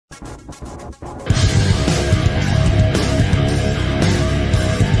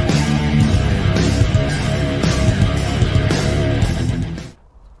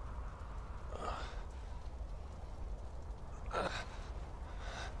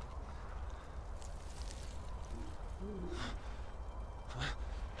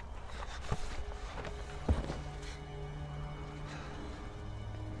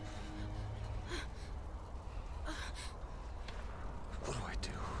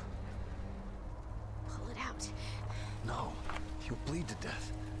No, you'll bleed to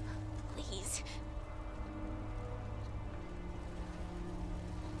death. Please.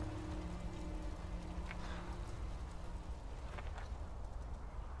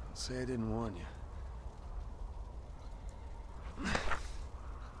 Don't say I didn't warn you.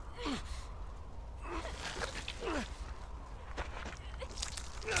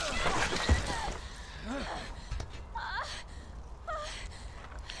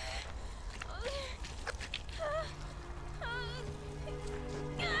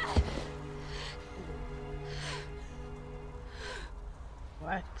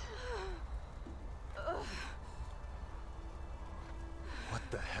 What? What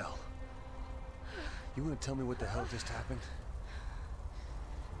the hell? You want to tell me what the hell just happened?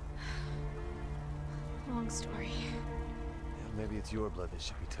 Long story. Yeah, maybe it's your blood they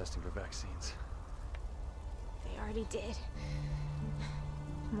should be testing for vaccines. They already did.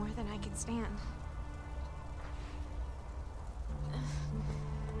 More than I can stand.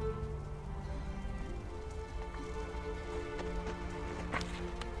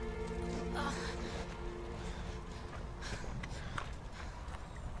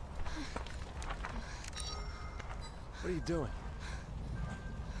 What are you doing?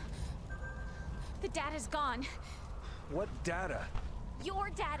 The data's gone. What data?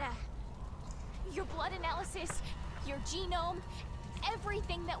 Your data. Your blood analysis, your genome,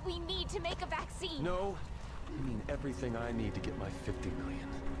 everything that we need to make a vaccine. No, I mean everything I need to get my 50 million.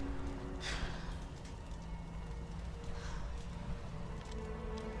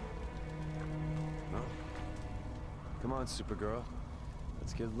 Well, come on, Supergirl.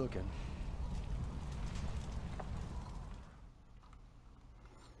 Let's get looking.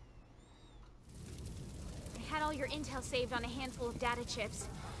 I had all your intel saved on a handful of data chips.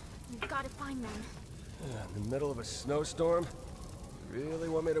 You've got to find them. In the middle of a snowstorm? You really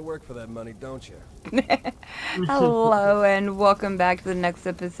want me to work for that money, don't you? Hello and welcome back to the next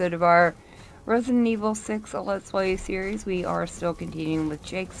episode of our Resident Evil 6 Let's Play series. We are still continuing with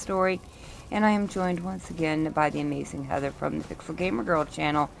Jake's story, and I am joined once again by the amazing Heather from the Pixel Gamer Girl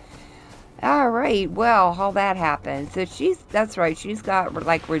channel. Alright, well, how that happened. So that's right, she's got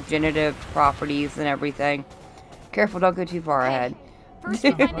like regenerative properties and everything. Careful, don't go too far ahead. First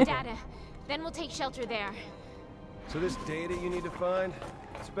we find the data, then we'll take shelter there. So this data you need to find?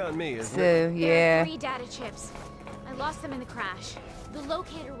 It's about me, isn't it? So, There yeah. are 3 data chips. I lost them in the crash. The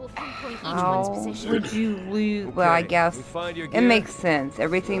locator will pinpoint each one's How position. would you lose? Well, I Okay, guess we find your it gear, makes sense.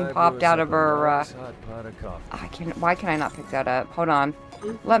 Everything and I popped brew out of us up a her, nice hot pot of coffee. why can I not pick that up? Hold on.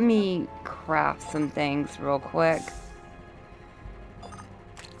 Let me craft some things real quick.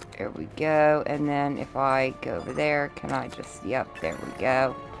 There we go. And then if I go over there, can I just, yep, there we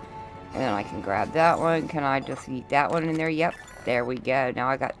go. And then I can grab that one. Can I just eat that one in there? Yep, there we go. Now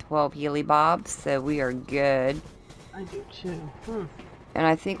I got 12 Healy Bobs, so we are good. I do too. And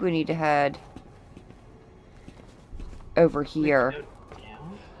I think we need to head over here.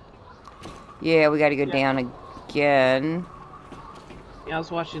 Yeah, we gotta go down again. Yeah, I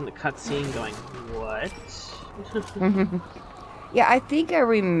was watching the cutscene going, what? Yeah, I think I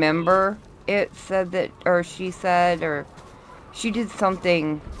remember it said that, or she said, or she did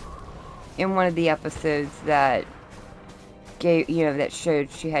something in one of the episodes that gave, you know, that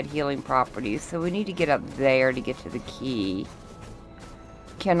showed she had healing properties. So we need to get up there to get to the key.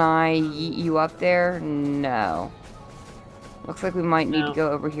 Can I yeet you up there? No. Looks like we might need to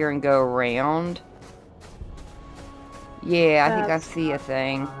go over here and go around. Yeah, I think I see a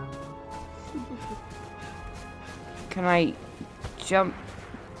thing. Can I jump?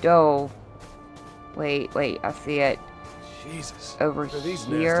 Oh. Wait, I see it. Jesus. Over What are these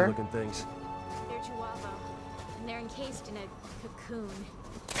here. nasty looking things? They're Chihuahua, and they're encased in a cocoon.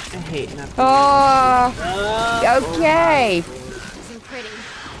 I hate nothing. Oh, okay. Isn't pretty.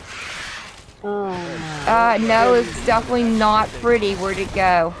 Oh, No, it's definitely not pretty. Where'd it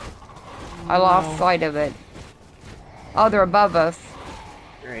go? I lost sight of it. Oh, they're above us.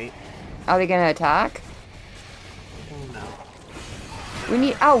 great. Are they gonna attack? Oh no. We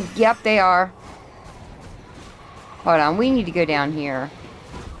need, oh, yep, they are. Hold on, we need to go down here.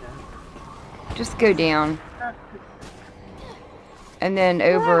 Just go down. And then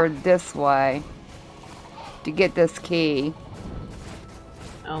over this way. To get this key.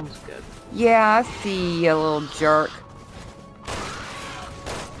 Sounds good. Yeah, I see you, little jerk.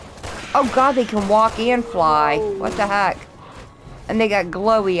 Oh god, they can walk and fly. What the heck? And they got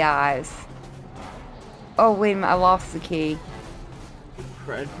glowy eyes. Oh, wait a minute, I lost the key.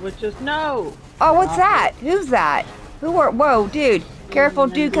 Fred would just no. Oh, what's that? Who's that? Who are? Whoa, dude! Careful,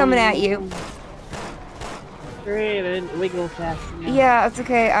 dude coming at you. Great, I didn't wiggle fast enough. Yeah, it's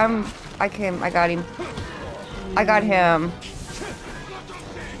okay. I got him. I got him.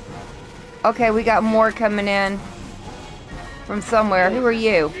 Okay, we got more coming in from somewhere. Who are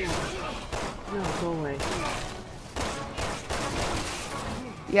you? No, go away.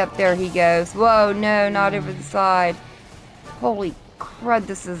 Yep, there he goes. Whoa, no, not over the side. Holy crud,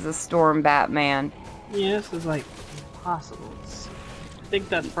 this is a storm Batman. Yeah, this is like impossible. I think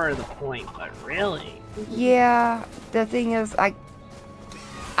that's part of the point, but really? Yeah, the thing is, I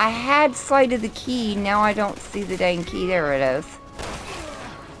had sight of the key, now I don't see the dang key. There it is.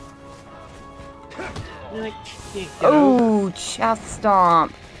 And I can't get Oh, chest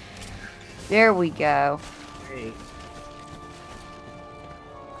stomp. There we go. Great.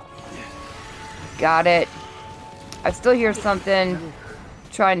 Got it. I still hear something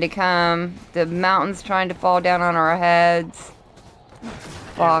trying to come. The mountain's trying to fall down on our heads.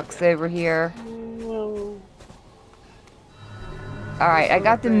 Fox over here. Whoa. Alright, I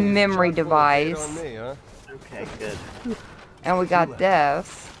got the memory device. On me, huh? Okay, good. And we got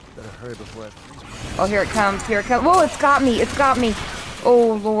this. Better hurry before I freeze. Oh, here it comes. Here it comes. Whoa, it's got me. It's got me.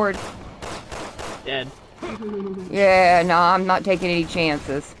 Oh, Lord. Dead. Yeah, no, I'm not taking any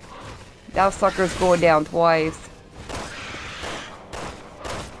chances. That sucker's going down twice.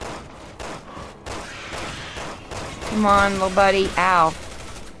 Come on, little buddy. Ow.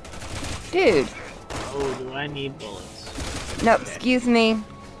 Dude. Oh, do I need bullets? No, excuse me.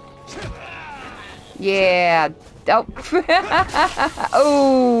 Yeah. Oh.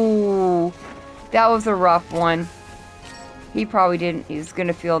 Oh. That was a rough one. He probably didn't. He was going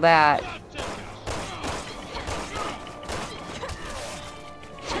to feel that.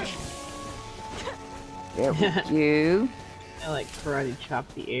 There we go. I like karate chop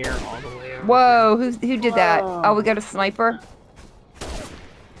the air all the way over. Whoa, who did that? Whoa. Oh, we got a sniper?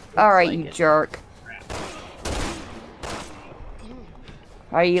 Alright, like you it. jerk.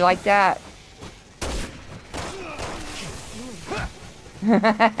 How do you like that?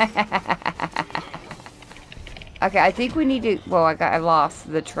 Okay, I think we need to... Well, I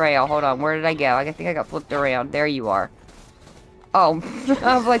lost the trail. Hold on, where did I go? I think I got flipped around. There you are. Oh,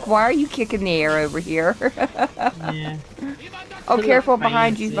 I was like, why are you kicking the air over here? Yeah. Oh, Look careful,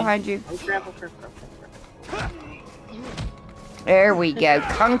 fancy. behind you. Oh, careful. There we go.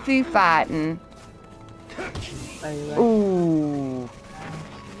 Kung Fu fighting. Bye. Ooh.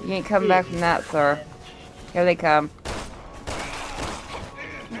 You ain't coming back from that, sir. Here they come.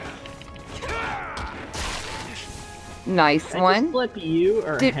 Nice Did I one. just flip you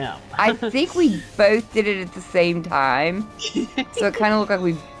or him? I think we both did it at the same time. So it kind of looked like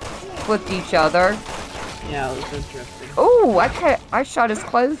we flipped each other. Yeah, it was interesting. Ooh, I shot his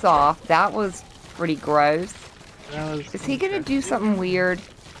clothes off. That was pretty gross. That was Is he gonna do something weird?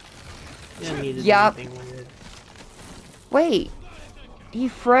 You don't need to do Yup. anything weird. Wait. He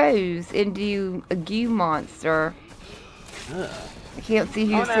froze into a goo monster. Ugh. I can't see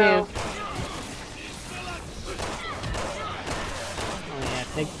who's Oh, no. who. Oh yeah,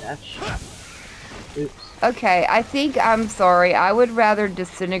 take that shot. Oops. Okay, I'm sorry. I would rather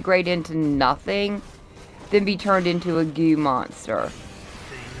disintegrate into nothing than be turned into a goo monster.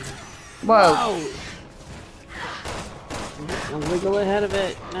 Whoa. Whoa! Don't wiggle ahead of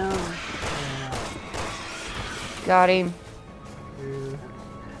it. No. Got him. Yeah.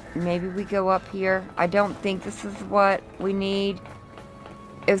 Maybe we go up here. I don't think this is what we need.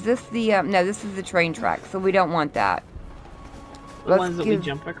 Is this the, no, this is the train track, so we don't want that. The ones that we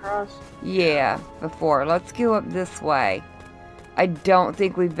jumped across? Yeah, before. Let's go up this way. I don't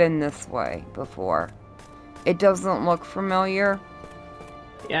think we've been this way before. It doesn't look familiar.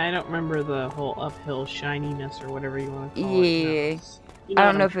 Yeah, I don't remember the whole uphill shininess or whatever you want to call it. Yeah. You know I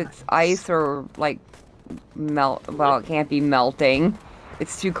don't know what if I'm it's ice or, like, melt. Well, it can't be melting.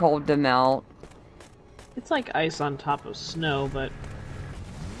 It's too cold to melt. It's like ice on top of snow, but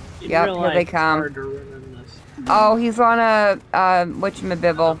in Yep, real here life, they it's come. hard to run this. Oh, he's on a,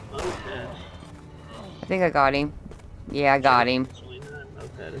 whatchamabibble. Moped. I think I got him. Yeah, I got him. It's really not a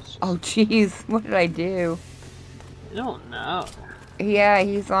moped, it's just, Oh, jeez. What did I do? I don't know. Yeah,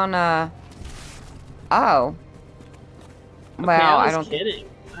 he's on a... Oh. Okay, Well, I I was don't... kidding.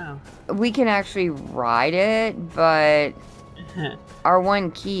 Wow. We can actually ride it, but... Our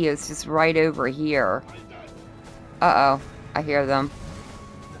one key is just right over here. Uh-oh. I hear them.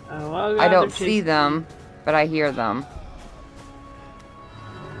 Oh, well, I don't see them, but I hear them.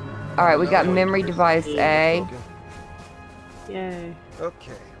 Alright, we got memory device A. Yay.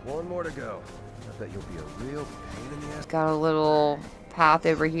 Okay, one more to go. I bet you'll be a real pain in the ass. Got a little path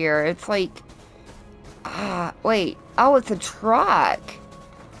over here. It's like... wait. Oh, it's a truck.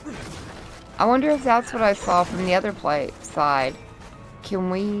 I wonder if that's what I saw from the other side. Can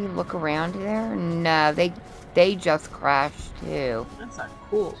we look around there? No, they just crashed too. That's a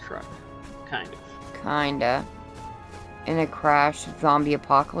cool truck. Kind of. Kinda. In a crash zombie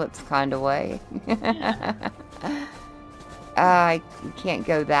apocalypse kind of way. I can't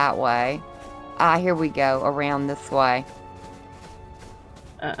go that way. Here we go. Around this way.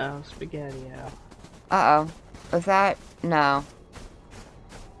 Uh-oh, spaghetti-o. Uh-oh. Was that? No.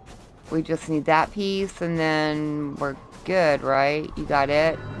 We just need that piece and then we're good, right? You got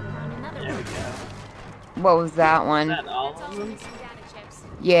it? There we go. What was that one? Is that all of them?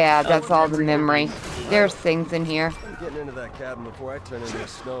 Yeah, that's all the memory. There's things in here. I'm getting into that cabin before I turn into a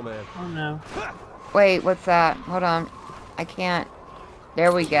snowman. Oh no. Wait, what's that? Hold on. I can't.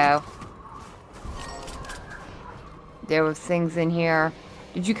 There we go. There was things in here.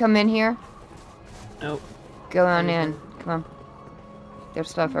 Did you come in here? Nope. Go on in. Come on. There's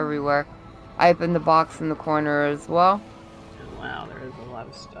stuff everywhere. I opened the box in the corner as well. Oh, wow, there is a lot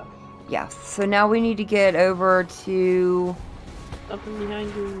of stuff. Yes. So now we need to get over to Something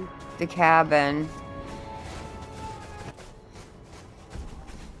behind you. the cabin.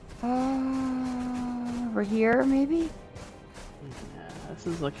 Over here, maybe? Yeah, this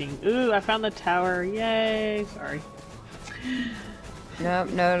is looking... Ooh, I found the tower. Yay! Sorry.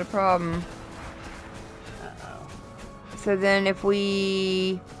 Nope, not a problem. Uh-oh. So then if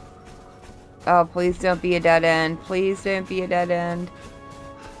we... Oh, please don't be a dead end. Please don't be a dead end.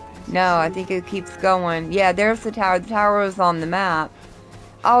 No, I think it keeps going. Yeah, there's the tower. The tower was on the map.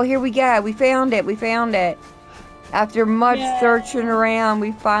 Oh, here we go. We found it. We found it. After much searching around,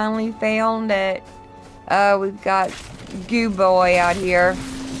 we finally found it. Oh, we've got Goo Boy out here.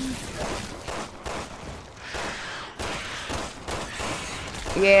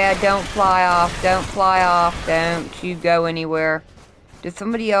 Yeah, don't fly off. Don't fly off. Don't you go anywhere. Did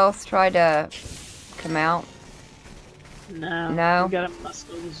somebody else try to come out? No. No? We gotta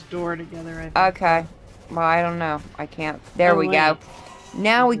muscle this door together, I think. Okay. Well, I don't know. I can't. There we go.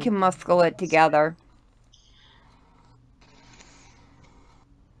 Now we can muscle it together.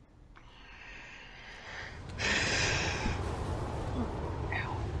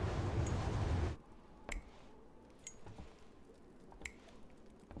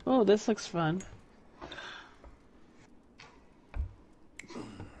 Oh, this looks fun.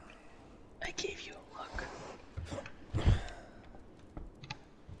 I gave you a look.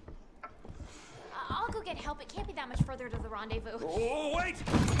 I'll go get help. It can't be that much further to the rendezvous. Oh, wait!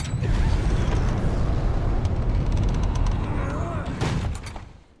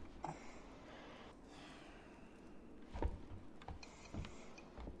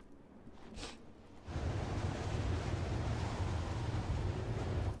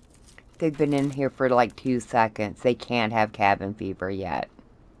 They've been in here for like 2 seconds. They can't have cabin fever yet.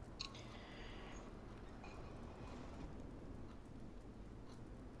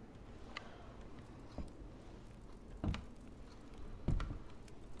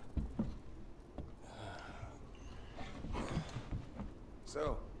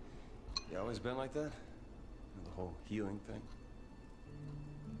 So, you always been like that? The whole healing thing?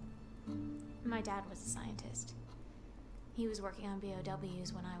 My dad was a scientist. He was working on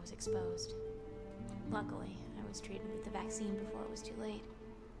BOWs when I was exposed. Luckily, I was treated with the vaccine before it was too late.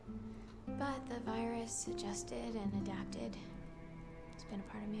 But the virus adjusted and adapted. It's been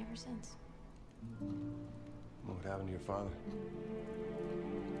a part of me ever since. What happened to your father?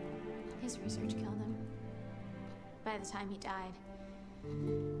 His research killed him. By the time he died,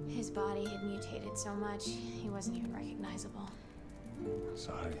 his body had mutated so much, he wasn't even recognizable.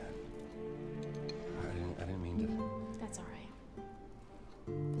 Sorry. I didn't mean to... That's all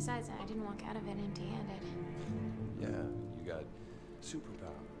right. Besides, I didn't walk out of it empty-handed. Yeah, you got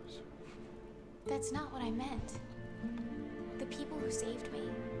superpowers. That's not what I meant. The people who saved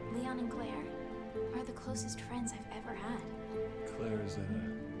me, Leon and Claire, are the closest friends I've ever had. Claire is a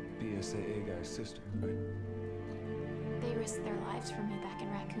BSAA guy's sister, right? They risked their lives for me back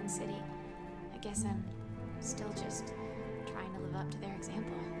in Raccoon City. I guess I'm still just trying to live up to their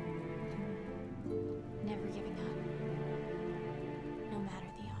example. Never giving up. No matter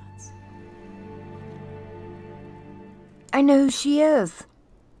the odds. I know who she is.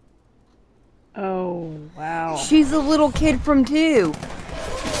 Oh, wow. She's a little kid from 2.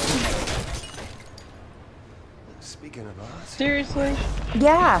 Speaking of Oz. Seriously?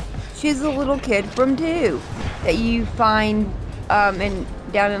 Yeah, she's a little kid from 2 that you find down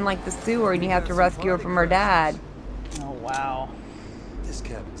in like the sewer, and you have to rescue her from her dad. Oh, wow. This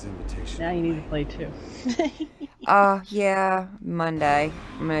cabin's invitation. Now you need to play 2. Yeah, Monday.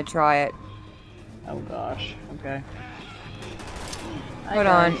 I'm gonna try it. Oh, gosh. Okay. Hold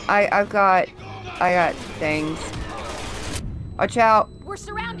on, I got things. Watch out. We're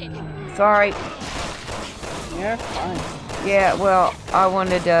surrounded. Sorry. Yeah, fine. Yeah, well, I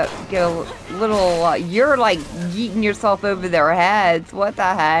wanted to get a little, you're like yeeting yourself over their heads. What the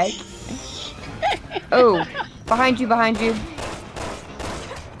heck? Oh, behind you, behind you.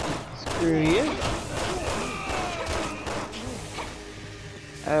 Screw you.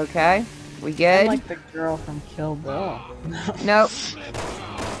 Okay, we I'm good? like the girl from Kill Bill. Nope. You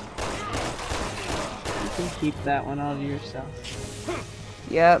can keep that one all to yourself.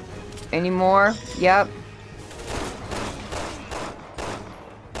 Yep. Any more? Yep.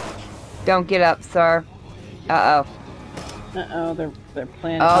 Don't get up, sir. Uh-oh. Uh-oh, they're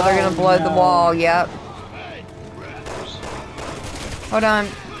planning. Oh, they're gonna blow the no. wall, yep. Hold on.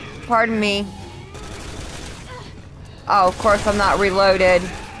 Pardon me. Oh, of course I'm not reloaded.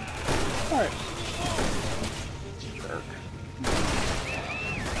 Of course. Jerk.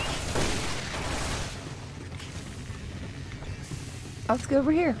 Let's go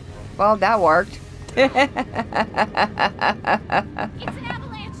over here. Well, that worked. It's an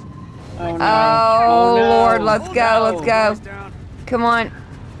avalanche. Oh no. Oh, no. Lord, let's Oh, go, no. let's go. Come on.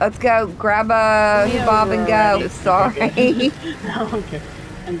 Let's go. Grab a Yeah, bob we're and go. already- Sorry. No, okay.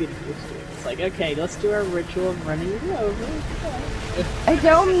 I'm getting used to it. It's like, okay, let's do our ritual of running you over. I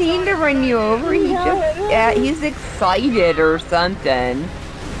don't mean to run you over. He No, just, no. yeah, he's excited or something.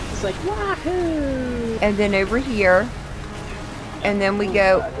 It's like, wahoo! And then over here. And then we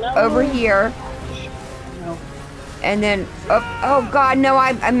go No. over here. No. And then, oh God, no,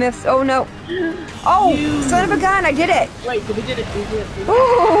 I missed. Oh no. Oh, You- son of a gun, I did it. Wait, we did it. We did it.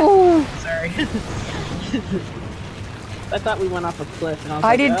 Ooh. Sorry. I thought we went off a cliff, and I was I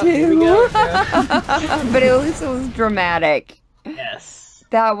like, did oh, here we too. go. But at least it was dramatic. Yes.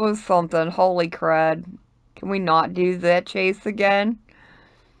 That was something. Holy crud. Can we not do that chase again?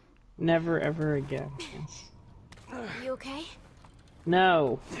 Never ever again. Yes. Are you okay?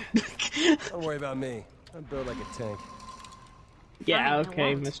 No. Don't worry about me. I'm built like a tank. Yeah, Fine, I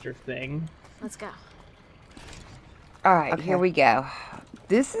okay, won't. Mr. Thing. Let's go. Alright, here we go.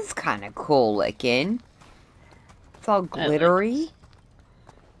 This is kind of cool looking. It's all like glittery.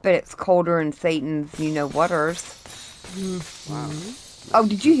 But it's colder in Satan's you-know-whaters. Wow. Oh,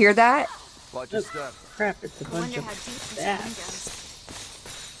 did you hear that? Watch your step. Crap, it's a I bunch wonder how of deep this bats.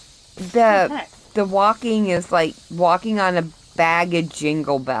 one goes. The walking is like walking on a bag of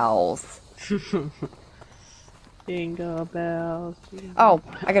jingle bells. Jingle bells. Oh,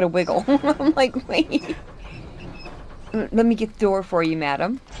 I gotta wiggle. I'm like, wait. Let me get the door for you,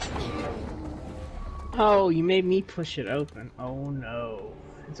 madam. Oh, you made me push it open. Oh no.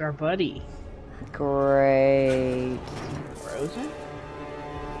 It's our buddy. Great. Frozen?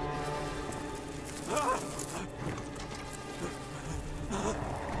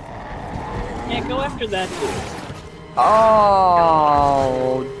 Yeah, go after that dude.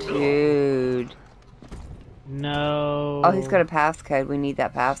 Oh, dude. No. Oh, he's got a passcode. We need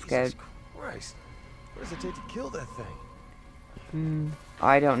that passcode. Jesus Christ. What does it take to kill that thing? Hmm.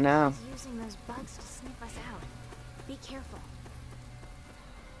 I don't know. He's using those bugs to sniff us out. Be careful.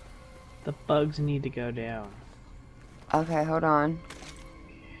 The bugs need to go down. Okay, hold on.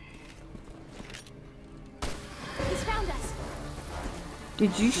 He's found us.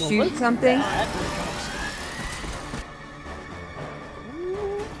 Did you Well, shoot what's something? that?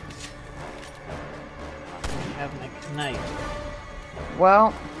 Having a knife.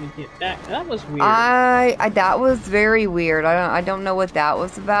 Well, Let me get back. That was weird. I that was very weird. I don't know what that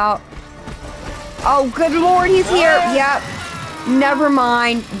was about. Oh, good lord, he's here. Yep. Never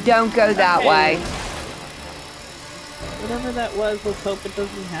mind. Don't go that Okay. way. Whatever that was, let's hope it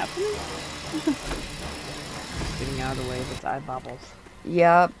doesn't happen. Getting out of the way of its eye bobbles.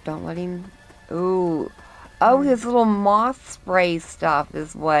 Yep. Don't let him. Ooh. Oh, his little moth spray stuff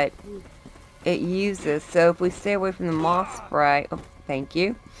is what it uses. So if we stay away from the moth spray, oh, thank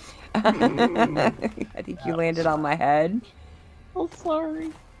you. I think you landed on my head. Oh,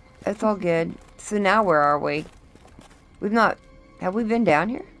 sorry. It's all good. So now where are we? We've not. Have we been down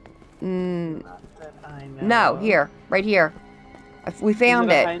here? Mm, Not that I know. no, of. here, right here. We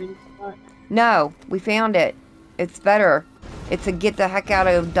found Is it. A it. hiding spot? No, we found it. It's better. It's a get the heck out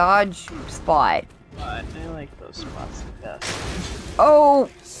of Dodge spot. But I like those spots the best. Oh!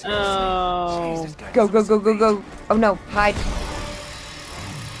 Oh. Go, go, go, go, go. Oh no, hide.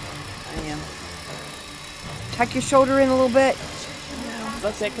 I am. Tuck your shoulder in a little bit.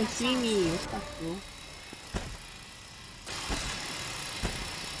 Plus they can see me.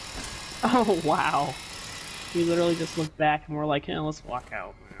 Oh, wow. We literally just looked back and we're like, hey, let's walk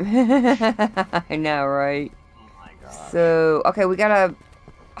out. I know, right? Oh my god. So, okay, we got a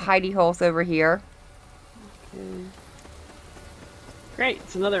hidey holes over here. Okay. Great,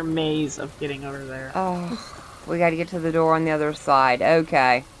 it's another maze of getting over there. Oh, we got to get to the door on the other side.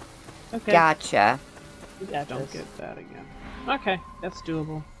 Okay. Okay. Gotcha. Yeah, don't get that again. Okay, that's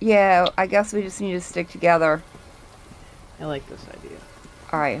doable. Yeah, I guess we just need to stick together. I like this idea.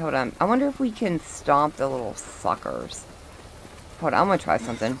 Alright, hold on. I wonder if we can stomp the little suckers. Hold on, I'm gonna try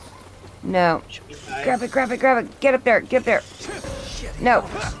something. No. Nice. Grab it, grab it, grab it. Get up there, get up there. No.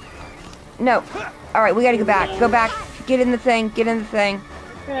 No. Alright, we gotta go back. Go back. Get in the thing, get in the thing.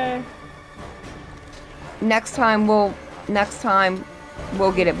 Okay. Next time we'll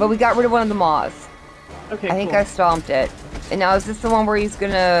get it. But we got rid of one of the moths. Okay, I think cool. I stomped it. And now is this the one where he's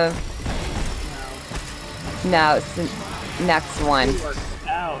gonna... No, it's the next one. He works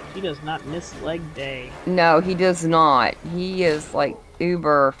out. He does not miss leg day. No, he does not. He is like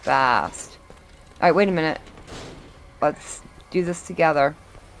uber fast. Alright, wait a minute. Let's do this together.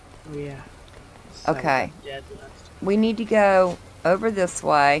 Oh yeah. Okay. Dead. We need to go over this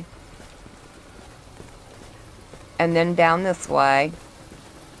way. And then down this way.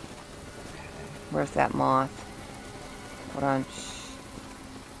 Where's that moth? Hold on. Shh.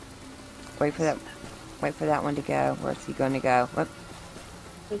 Wait for that one to go. Where's he going to go? Whoop.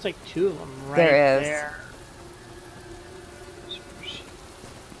 There's like two of them right There is. there.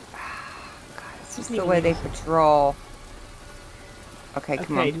 God, it's just the way they patrol. Okay,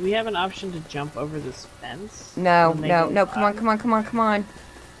 come Okay, on. do we have an option to jump over this fence? No, when they no, go no, by? come on, come on, come on, come on.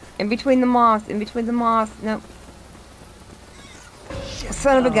 In between the moths, in between the moths. No.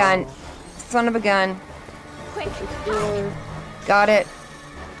 Son of a gun. Son of a gun. Quick. Got it.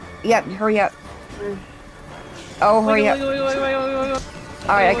 Yep, hurry up. Oh, hurry up.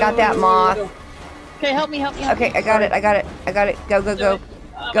 Alright, I got that moth. Okay, help me. Okay, I got it, I got it, I got it. Go, go, go.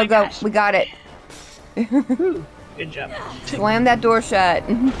 Oh Go, my go. gosh. We got it. Good job. Slam that door shut.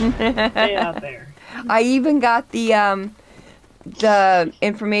 Stay out there. I even got the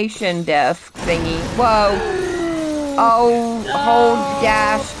information desk thingy. Whoa. Oh, hold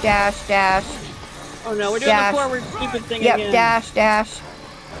dash, dash, dash. Oh no, we're doing Dash. the forward stupid thing Yep, again. dash, dash.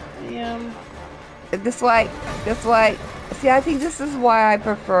 Damn. This way, this way. See, I think this is why I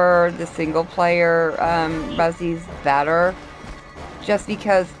prefer the single player Resis better. Just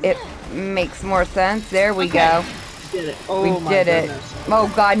because it makes more sense. There we go. Did it. Oh, We my did it. goodness.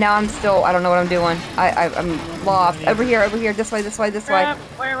 Oh god, now I'm still, I don't know what I'm doing. I'm lost. Over here, this way, this way, this way. Crap.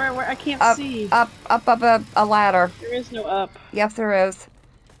 Where? I can't Up, see. up a ladder. There is no up. Yes, there is.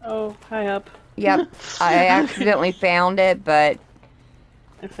 Oh, hi up. Yep. I accidentally found it, but...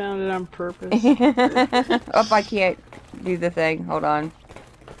 I found it on purpose. Oh, I can't do the thing. Hold on.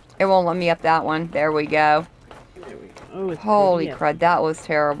 It won't let me up that one. There we go. There we go. Oh, it's Holy pretty. crud, that was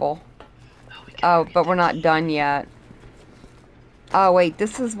terrible. Oh, we Oh, got but we're not done yet. Oh, wait,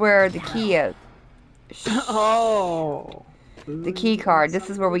 this is where the key is. Oh. The key card. This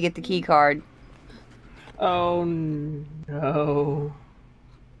is where we get the key card. Oh, no.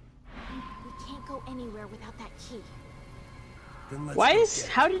 We can't go anywhere without that key. Then let's Why go is... get it.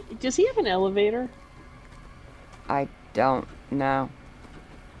 How did... Does he have an elevator? I don't know.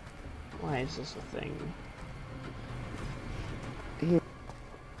 Why is this a thing?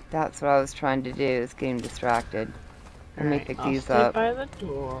 That's what I was trying to do, is get him distracted. Let me Alright, pick I'll these stay up. by the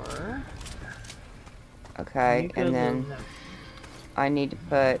door. Okay, You go and then left. I need to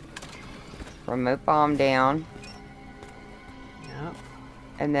put remote bomb down. Yep.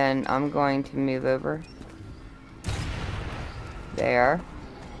 And then I'm going to move over. There.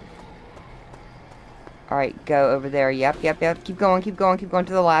 Alright, go over there. Yep. Keep going to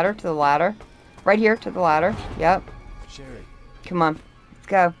the ladder. Right here, to the ladder. Yep. Sherry, Come on. Let's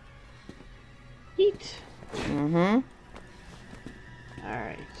go. Eat. Mm-hmm.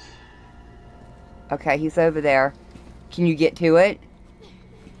 Alright. Okay, he's over there. Can you get to it?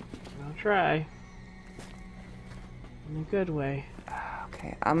 I'll try. In a good way.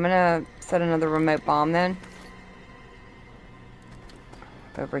 Okay, I'm gonna set another remote bomb then.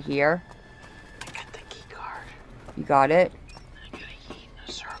 Over here. I got the key card. You got it? I gotta eat in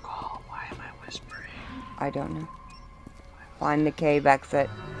a circle. Why am I whispering? I don't know. Find the cave exit.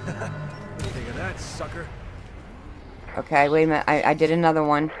 what do you think of that, sucker? Okay, wait a minute. I did another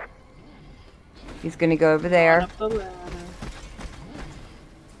one. He's gonna go over there. Up the ladder.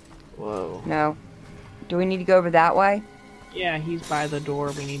 Whoa. No. Do we need to go over that way? Yeah, he's by the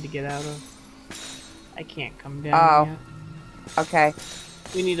door we need to get out of. I can't come down Oh. yet. Okay.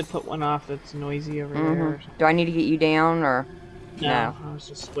 We need to put one off that's noisy over there. Or something. Do I need to get you down, or...? No, I was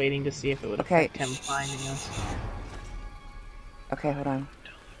just waiting to see if it would affect him finding us. Okay, hold on.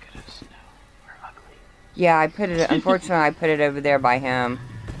 Don't look at us. No, we're ugly. Yeah, I put it... Unfortunately, I put it over there by him.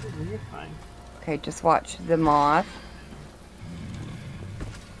 Oh, you're fine. Okay, just watch the moth.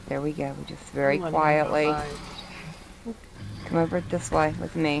 There we go. We just very quietly... Come over this way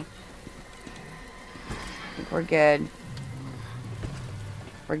with me. I think we're good.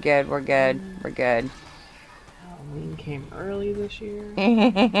 We're good, we're good, we're good. Halloween came early this year.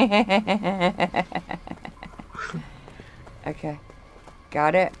 Okay.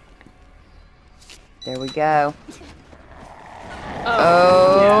 Got it? There we go.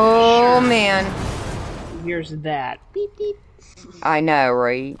 Oh, yeah, sure. Man. Here's that. Beep, beep. I know,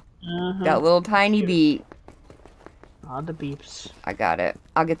 right? That little tiny beep. All the beeps. I got it.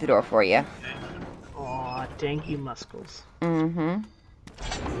 I'll get the door for you. Aw, thank you, Muscles.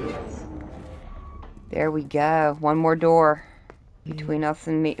 There we go. One more door between us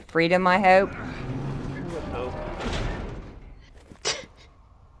and me. Freedom, I hope.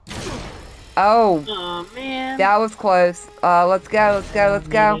 Oh. Oh, man. That was close. Let's go, let's go, let's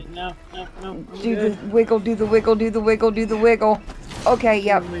go. No. Do the wiggle, do the wiggle, do the wiggle, do the wiggle. Okay,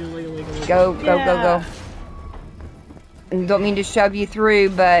 yep. Go, go, go, go. And don't mean to shove you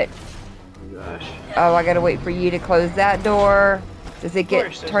through, but... Oh, I gotta wait for you to close that door. Does it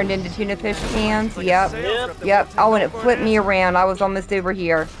get turned into tuna fish cans? Yep. Yep. Oh, and it flipped me around. I was almost over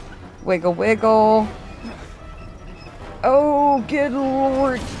here. Wiggle, wiggle. Oh, good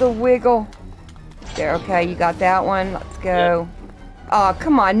lord, the wiggle. There, okay, you got that one. Let's go. Oh,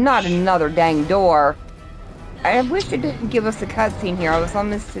 come on, not another dang door. I wish it didn't give us a cutscene here. I was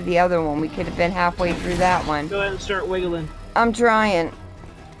almost to the other one. We could have been halfway through that one. Go ahead and start wiggling. I'm trying.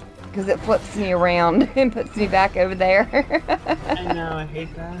 Because it flips me around and puts me back over there. I know, I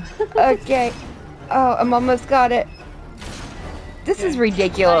hate that. Okay. Oh, I'm almost got it. This is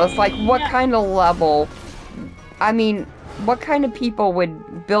ridiculous. Like, what kind of level? I mean, what kind of people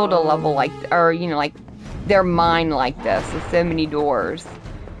would build a level like, or, you know, like, their mind like this with so many doors?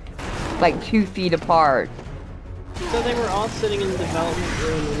 Like, 2 feet apart. So they were all sitting in the development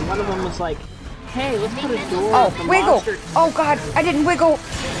room, and one of them was like, hey, let's put a door. Oh, wiggle! Oh, God, I didn't wiggle!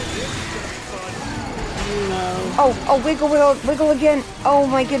 No. Oh, wiggle, wiggle, wiggle again. Oh,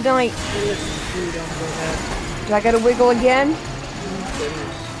 my good night. Do I gotta wiggle again?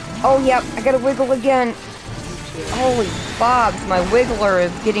 Oh, yep, I gotta wiggle again. Holy bobs, my wiggler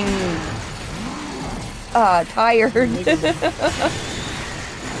is getting tired.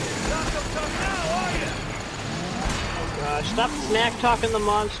 Stop smack talking the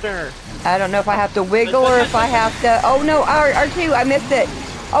monster. I don't know if I have to wiggle or if I have to... Oh no, R2, I missed it.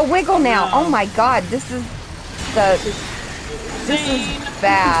 Oh, wiggle now. No. Oh my god, this is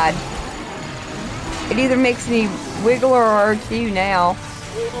bad. It either makes me wiggle or R2 now.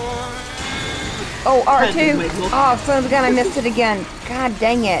 Oh, R2. Oh, son of a gun, I missed it again. God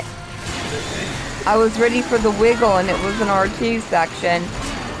dang it. I was ready for the wiggle and it was an R2 section.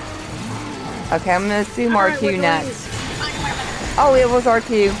 Okay, I'm going to assume R2 next. Oh, it was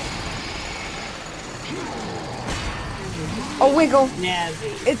R2. Oh, wiggle.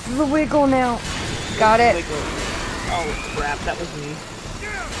 It's the wiggle now. Got it. Oh, crap, that was me.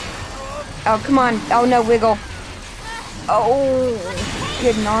 Oh, come on. Oh, no, wiggle. Oh,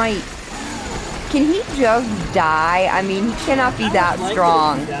 good night. Can he just die? I mean, he cannot be that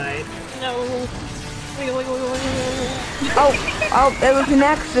strong. No. Wiggle, wiggle, wiggle, wiggle. Oh, it was an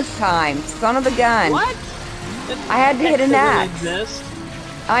X this time. Son of a gun. What? I had to hit an X.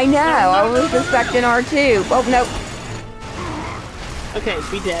 I know. I was expecting R2. Oh, no. Okay,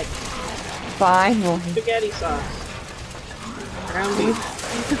 be dead. Finally. Spaghetti sauce. Ground beef.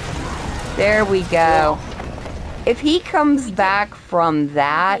 There we go. If he comes back from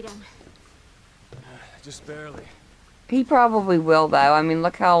that... Just barely. He probably will, though. I mean,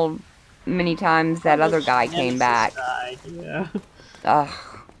 look how many times that other guy came back. Yeah. Ugh.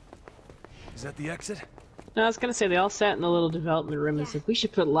 Is that the exit? No, I was gonna say, they all sat in the little development room and said, we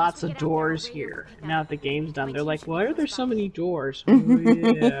should put lots of doors here. And now that the game's done, they're like, why are there so many doors? Oh,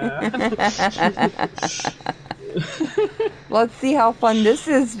 yeah. Let's see how fun this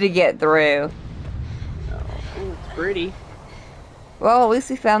is to get through. Oh, it's pretty. Well, at least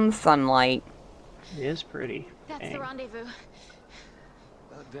we found the sunlight. It is pretty. That's the rendezvous.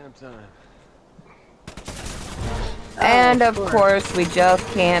 About damn time. And of course, we just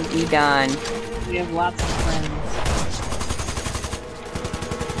can't be done. We have lots of friends.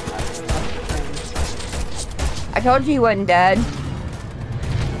 I told you he wasn't dead.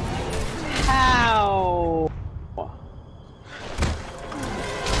 How?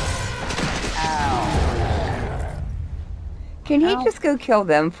 Ow. Can he just go kill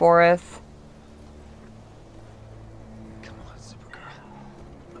them for us? Come on, Supergirl.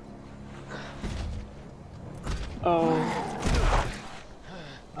 Oh.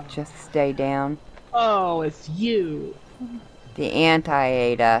 Just stay down. Oh, it's you. The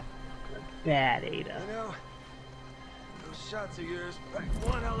anti-Ada. Bad Ada. You know, those shots of yours pack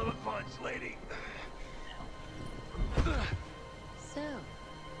one hell of a punch, lady. So,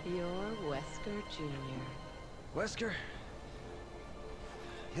 you're Wesker Jr. Wesker?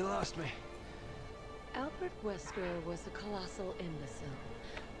 You lost me. Albert Wesker was a colossal imbecile.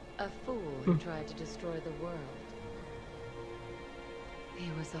 A fool who tried to destroy the world. He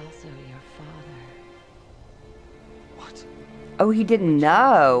was also your father. What? Oh, he didn't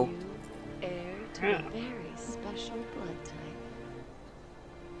know. You heir to a very special blood type.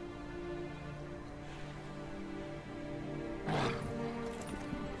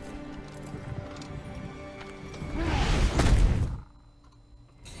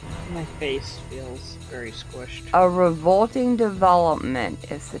 My face feels very squished. A revolting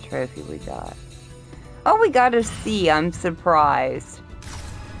development is the trophy we got. Oh, we got a C. I'm surprised.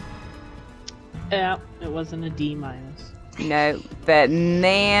 Yeah, it wasn't a D-. No, but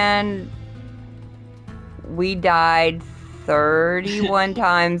man, we died 31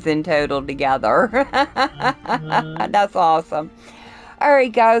 times in total together. That's awesome.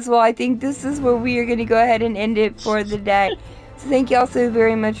 Alright guys, well I think this is where we are going to go ahead and end it for the day. So thank you all so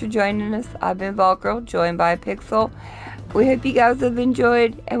very much for joining us. I've been Valkyrie, joined by Pixel. We hope you guys have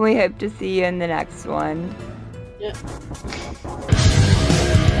enjoyed, and we hope to see you in the next one. Yep.